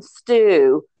corner and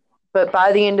stew, but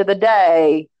by the end of the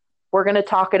day, we're going to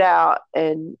talk it out,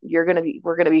 and we're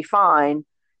going to be fine.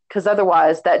 Because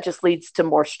otherwise, that just leads to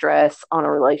more stress on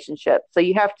a relationship. So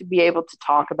you have to be able to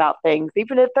talk about things,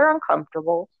 even if they're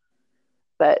uncomfortable.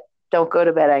 But don't go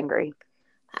to bed angry.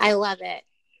 I love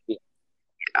it.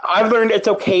 I've learned it's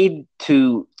okay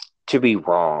to be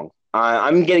wrong.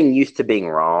 I'm getting used to being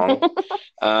wrong.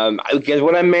 Because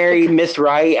when I married Miss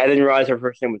Right, I didn't realize her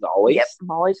first name was Always. Yep,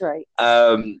 I'm always right.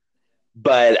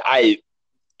 But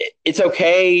it's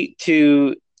okay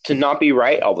to not be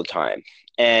right all the time.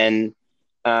 And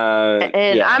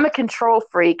I'm a control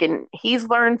freak, and he's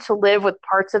learned to live with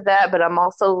parts of that, but I'm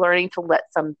also learning to let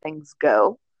some things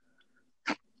go.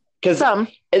 because Some.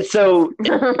 it's so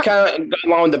kind of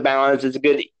along with the balance. It's a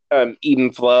good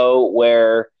even flow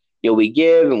where we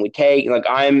give and we take. Like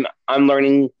I'm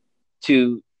learning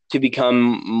to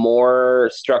become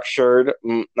more structured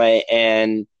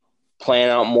and plan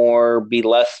out more, be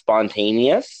less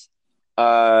spontaneous.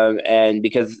 And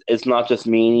because it's not just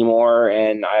me anymore,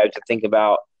 and I have to think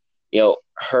about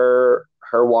her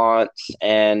wants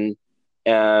and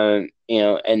and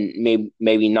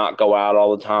maybe not go out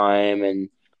all the time, and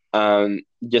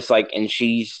and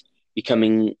she's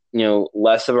becoming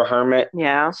less of a hermit.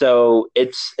 Yeah. So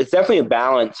it's definitely a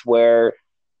balance where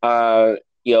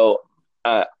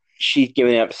she's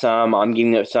giving up some, I'm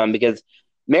giving up some, because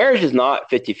marriage is not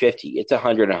 50-50. It's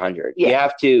 100-100. Yeah. You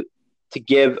have to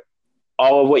give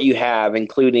all of what you have,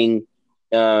 including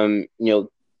thinking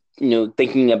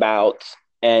about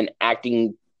and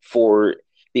acting for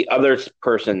the other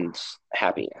person's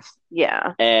happiness.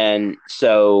 Yeah. And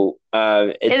so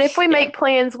and if we make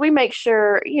plans, we make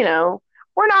sure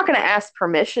we're not going to ask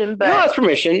permission, but we don't ask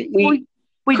permission. We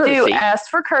do ask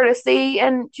for courtesy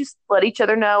and just let each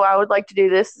other know, I would like to do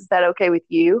this. Is that okay with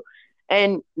you?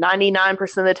 And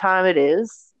 99% of the time it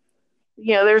is.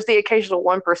 There's the occasional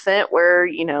 1% where,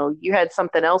 you had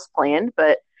something else planned,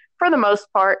 but for the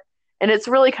most part, and it's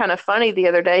really kind of funny. The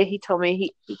other day, he told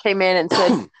me he came in and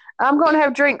said, I'm going to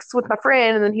have drinks with my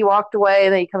friend. And then he walked away,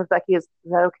 and then he comes back. He goes,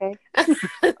 is that okay? I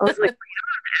was like, you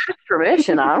don't ask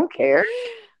permission. I don't care.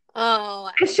 Oh,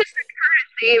 it's just a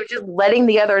courtesy of just letting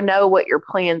the other know what your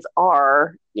plans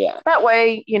are. Yeah. That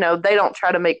way, they don't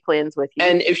try to make plans with you.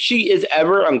 And if she is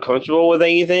ever uncomfortable with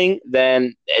anything,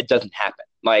 then it doesn't happen.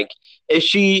 Like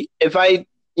if I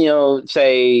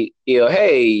say,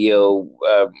 hey,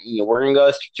 we're gonna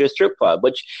go to a strip club,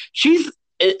 which she's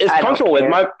is comfortable with.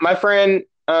 My friend,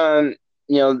 I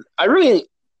really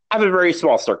have a very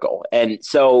small circle, and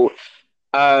so,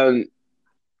 my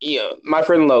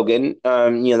friend Logan,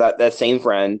 that same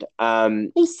friend,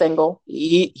 he's single.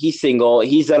 He's single.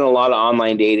 He's done a lot of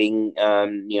online dating,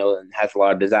 and has a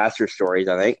lot of disaster stories,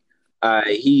 I think.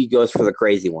 He goes for the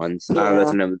crazy ones. Yeah.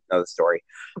 That's another story.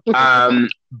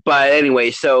 But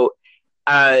anyway, so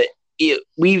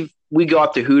we go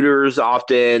up to Hooters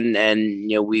often,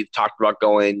 and we've talked about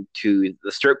going to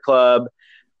the strip club,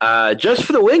 just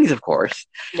for the wings, of course.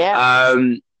 Yeah.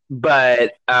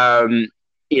 But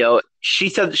she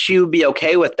said she would be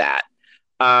okay with that.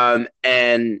 But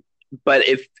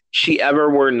if she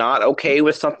ever were not okay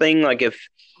with something, like if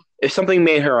something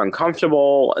made her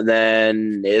uncomfortable,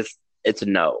 then it's a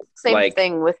no. Same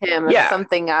thing with him. If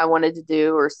something I wanted to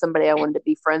do or somebody I wanted to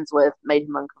be friends with made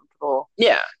him uncomfortable.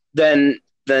 Yeah. Then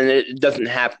it doesn't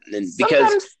happen.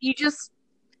 Sometimes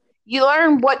you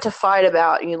learn what to fight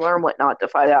about and you learn what not to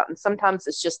fight about. And sometimes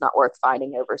it's just not worth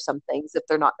fighting over some things if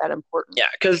they're not that important. Yeah,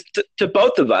 because to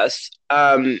both of us,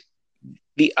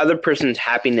 the other person's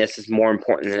happiness is more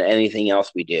important than anything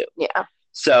else we do. Yeah.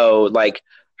 So like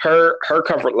her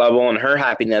comfort level and her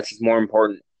happiness is more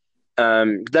important.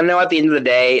 Then I know at the end of the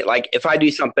day, like if I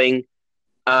do something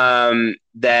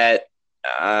that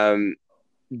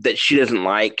she doesn't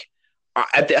like,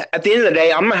 at the end of the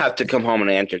day, I'm gonna have to come home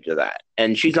and answer to that,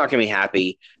 and she's not gonna be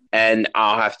happy, and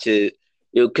I'll have to,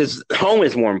 because home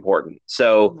is more important.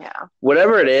 So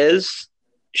whatever it is,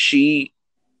 she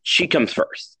comes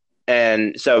first,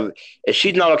 and so if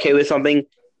she's not okay with something,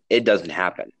 it doesn't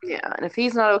happen. Yeah, and if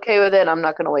he's not okay with it, I'm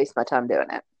not gonna waste my time doing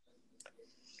it.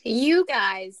 You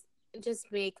guys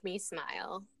just make me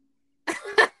smile.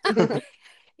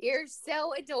 You're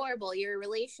so adorable. Your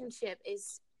relationship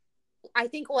is, I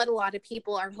think, what a lot of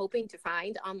people are hoping to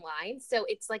find online. So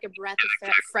it's like a breath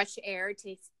of fresh air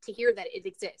to hear that it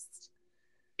exists.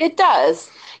 It does.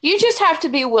 You just have to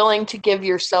be willing to give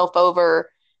yourself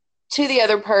over to the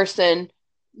other person,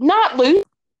 not lose.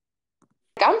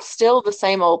 I'm still the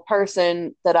same old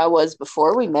person that I was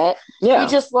before we met. Yeah. You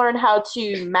just learn how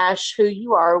to mash who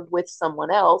you are with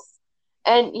someone else.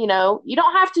 And, you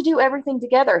don't have to do everything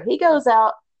together. He goes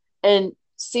out and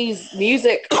sees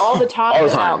music all the time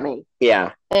without me.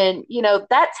 Yeah. And,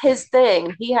 that's his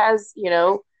thing. He has,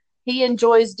 he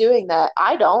enjoys doing that.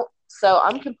 I don't. So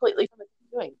I'm completely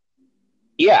doing.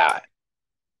 Yeah.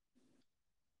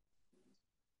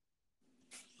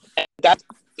 That's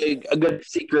a good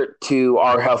secret to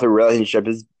our healthy relationship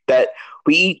is that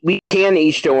we can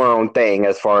each do our own thing,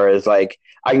 as far as like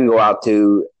I can go out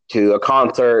to a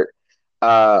concert.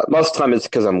 Most of the time it's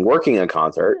because I'm working a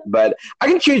concert, but I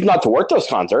can choose not to work those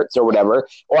concerts or whatever.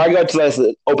 Or I go to those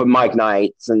open mic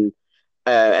nights and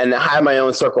have my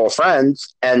own circle of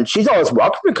friends, and she's always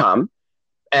welcome to come.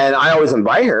 And I always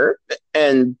invite her,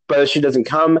 but if she doesn't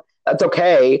come, that's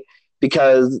okay,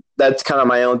 because that's kind of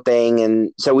my own thing.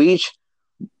 And so we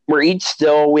we're each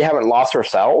still, we haven't lost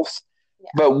ourselves,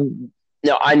 but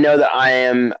I know that I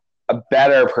am a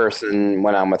better person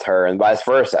when I'm with her, and vice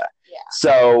versa. Yeah.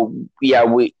 So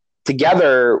we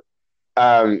together,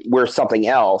 we're something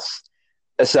else.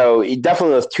 So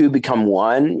definitely those two become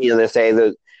one. They say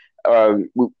that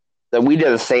we did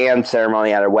a sand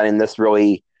ceremony at our wedding. This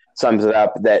really sums it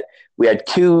up. That we had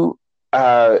two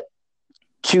colors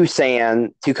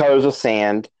of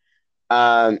sand,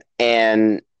 and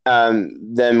then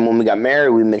when we got married,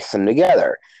 we mixed them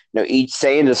together. Each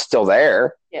sand is still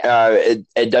there. Yeah.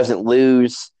 It doesn't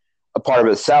lose a part of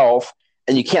itself,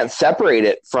 and you can't separate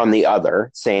it from the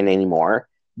other sand anymore.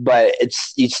 But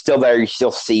it's still there. You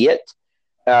still see it,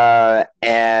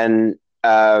 and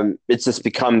it's just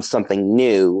become something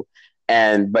new.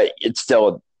 But it's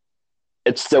still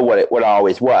what it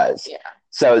always was. Yeah.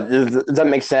 So does that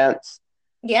make sense?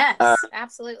 Yes,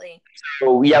 absolutely.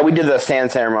 So we did the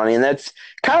sand ceremony, and that's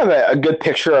kind of a good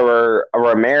picture of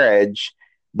our marriage.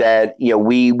 That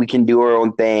we can do our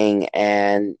own thing,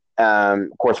 and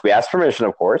of course we ask permission,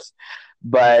 of course,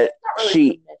 but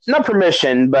not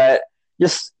permission, but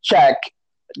just check,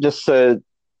 just to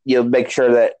make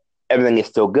sure that everything is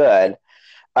still good.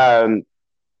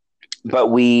 But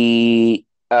we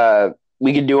can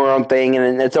do our own thing,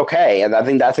 and it's okay. And I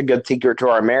think that's a good secret to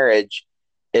our marriage,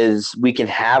 is we can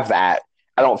have that.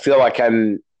 I don't feel like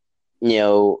I'm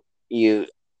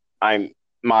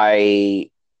my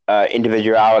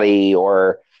individuality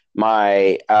or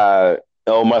my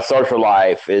my social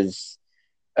life is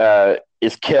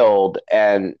killed.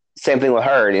 And same thing with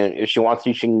her. If she wants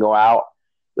to, she can go out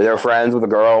with her friends, with the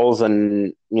girls,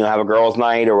 and have a girls'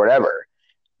 night or whatever,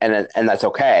 and that's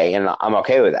okay, and I'm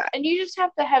okay with that. And you just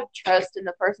have to have trust in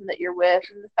the person that you're with,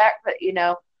 and the fact that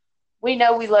we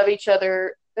know we love each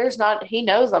other. He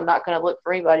knows I'm not going to look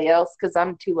for anybody else because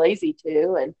I'm too lazy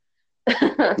to, and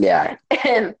yeah,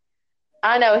 and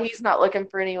I know he's not looking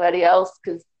for anybody else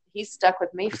because he's stuck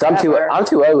with me forever. I'm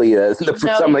too ugly to look for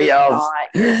somebody else.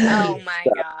 Oh my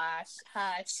gosh,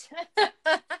 hush.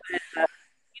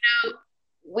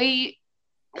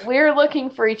 We're looking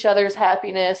for each other's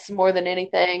happiness more than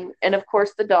anything, and of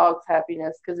course the dog's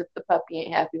happiness, because if the puppy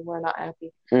ain't happy, we're not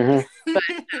happy. Mm-hmm. But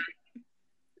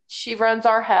she runs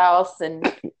our house,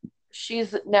 and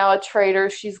she's now a traitor.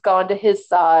 She's gone to his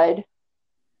side.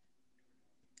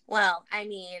 Well, I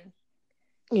mean,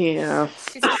 yeah,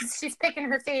 she's picking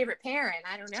her favorite parent.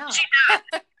 I don't know.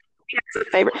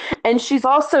 Favorite, and she's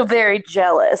also very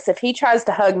jealous. If he tries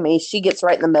to hug me, she gets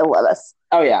right in the middle of us.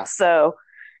 Oh yeah. So,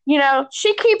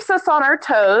 she keeps us on our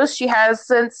toes. She has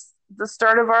since the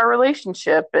start of our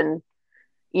relationship, and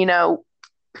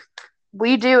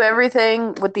we do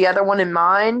everything with the other one in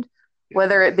mind,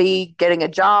 whether it be getting a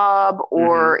job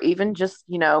or even just,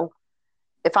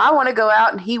 if I want to go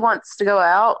out and he wants to go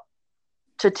out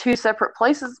to two separate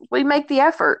places, we make the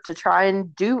effort to try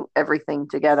and do everything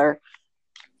together,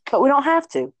 but we don't have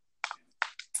to.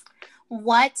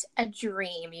 What a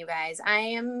dream, you guys. I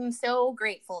am so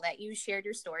grateful that you shared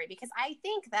your story, because I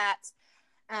think that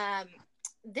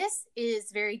this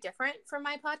is very different from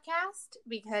my podcast,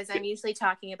 because I'm usually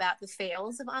talking about the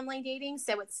fails of online dating.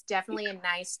 So it's definitely a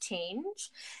nice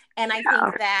change. And I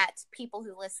think that people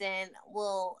who listen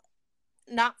will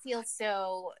not feel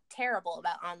so terrible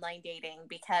about online dating,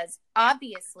 because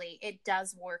obviously it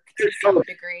does work to some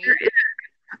degree.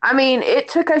 I mean, it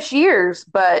took us years,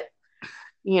 but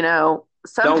sometimes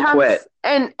don't quit.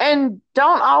 And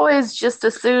don't always just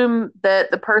assume that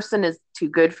the person is too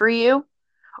good for you,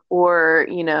 or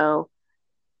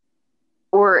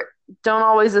or don't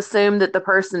always assume that the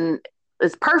person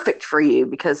is perfect for you,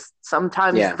 because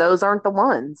sometimes those aren't the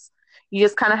ones. You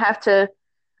just kind of have to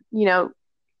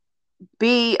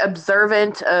be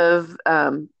observant of,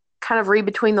 kind of read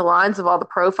between the lines of all the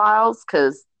profiles,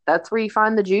 because that's where you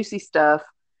find the juicy stuff.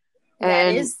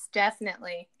 That is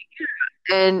definitely.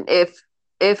 And if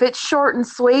it's short and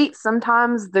sweet,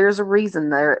 sometimes there's a reason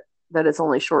there that it's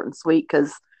only short and sweet,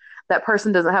 because that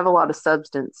person doesn't have a lot of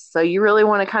substance. So you really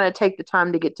want to kind of take the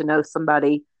time to get to know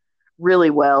somebody really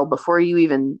well before you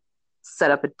even set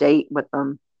up a date with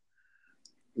them.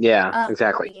 Yeah,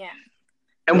 exactly. Yeah.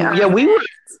 And we were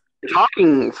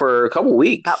talking for a couple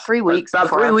weeks. About 3 weeks. About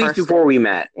 3 weeks before we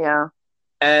met. Yeah.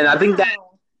 And I think that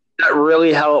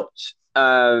really helped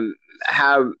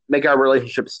make our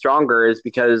relationship stronger, is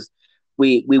because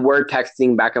we were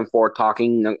texting back and forth,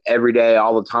 talking every day,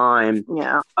 all the time.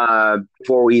 Yeah.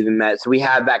 Before we even met, so we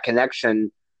had that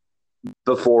connection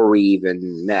before we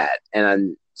even met,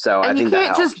 and so I think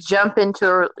that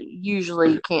helped.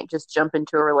 Usually you can't just jump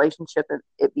into a relationship and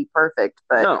it be perfect,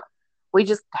 but we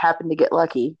just happened to get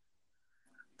lucky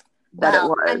that it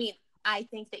was. I mean, I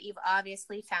think that you've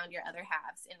obviously found your other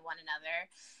halves in one another.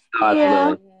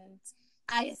 Absolutely. And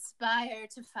I aspire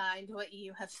to find what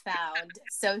you have found.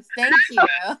 So thank you.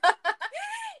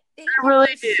 Thank you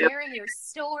really for sharing your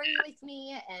story with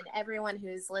me and everyone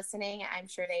who's listening. I'm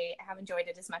sure they have enjoyed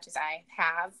it as much as I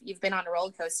have. You've been on a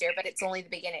roller coaster, but it's only the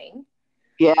beginning.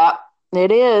 Yeah,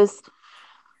 it is.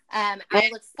 I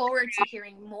look forward to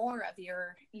hearing more of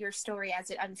your story as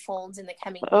it unfolds in the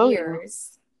coming Oh,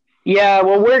 years. Yeah,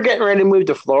 well, we're getting ready to move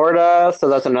to Florida, so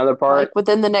that's another part. Like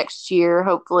within the next year,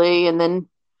 hopefully, and then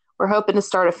we're hoping to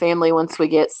start a family once we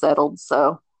get settled.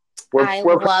 So I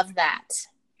love that.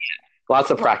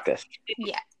 Lots of practice.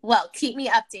 Yeah. Well, keep me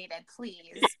updated,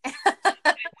 please.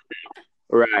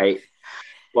 Right.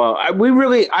 Well, I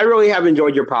really have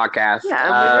enjoyed your podcast.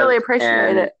 Yeah, we really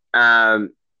appreciate it. And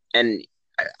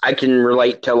I can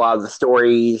relate to a lot of the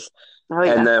stories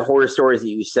and the horror stories that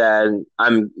you said.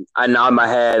 I nod my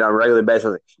head on a regular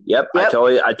basis. Like, yep. I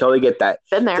totally get that.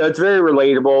 Been there. So it's very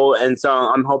relatable, and so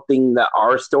I'm hoping that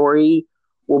our story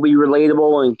will be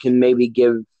relatable and can maybe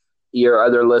give your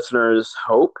other listeners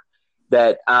hope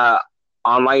that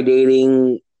online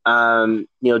dating,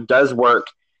 does work,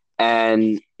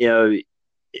 and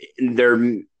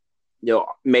there,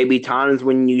 may be times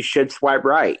when you should swipe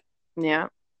right. Yeah.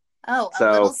 Oh,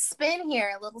 a little spin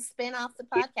here, a little spin off the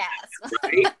podcast.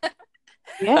 Right?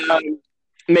 Yeah.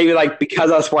 Maybe like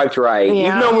because I swiped right,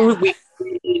 even though we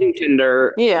weren't using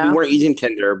Tinder. Yeah. We weren't using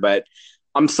Tinder, but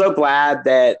I'm so glad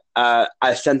that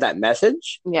I sent that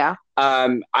message. Yeah.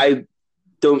 I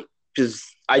don't, because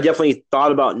I definitely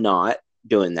thought about not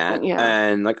doing that. Yeah.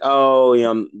 And like,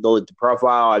 delete the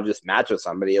profile. I just matched with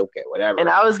somebody. Okay, whatever. And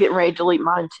I was getting ready to delete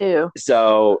mine too.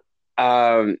 So,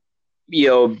 but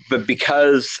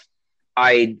because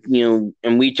I,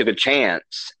 and we took a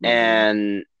chance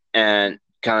and kind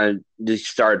of just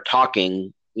started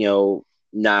talking,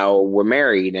 now we're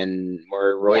married and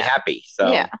we're really happy.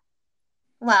 So, yeah.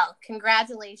 Well,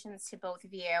 congratulations to both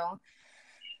of you.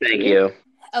 Thank you.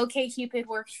 OKCupid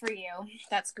worked for you.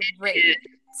 That's great.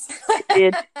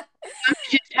 You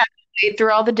just have to wade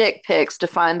through all the dick pics to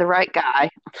find the right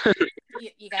guy.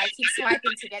 You gotta keep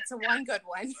swiping to get to one good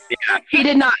one. Yeah, he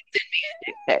did not send me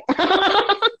a dick pic.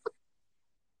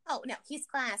 Oh, no, he's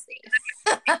classy.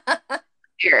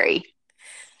 Very.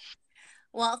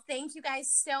 Well, thank you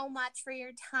guys so much for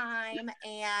your time,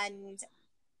 and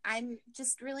I'm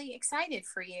just really excited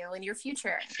for you and your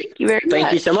future. Thank you very much.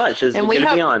 Thank you so much. It's good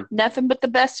to be on. Nothing but the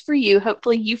best for you.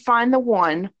 Hopefully you find the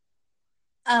one.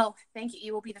 Oh, thank you.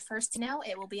 You will be the first to know.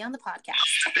 It will be on the podcast.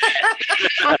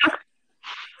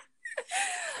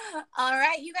 All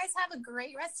right. You guys have a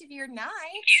great rest of your night.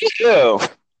 You too.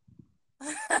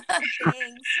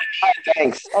 Thanks.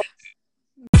 Thanks.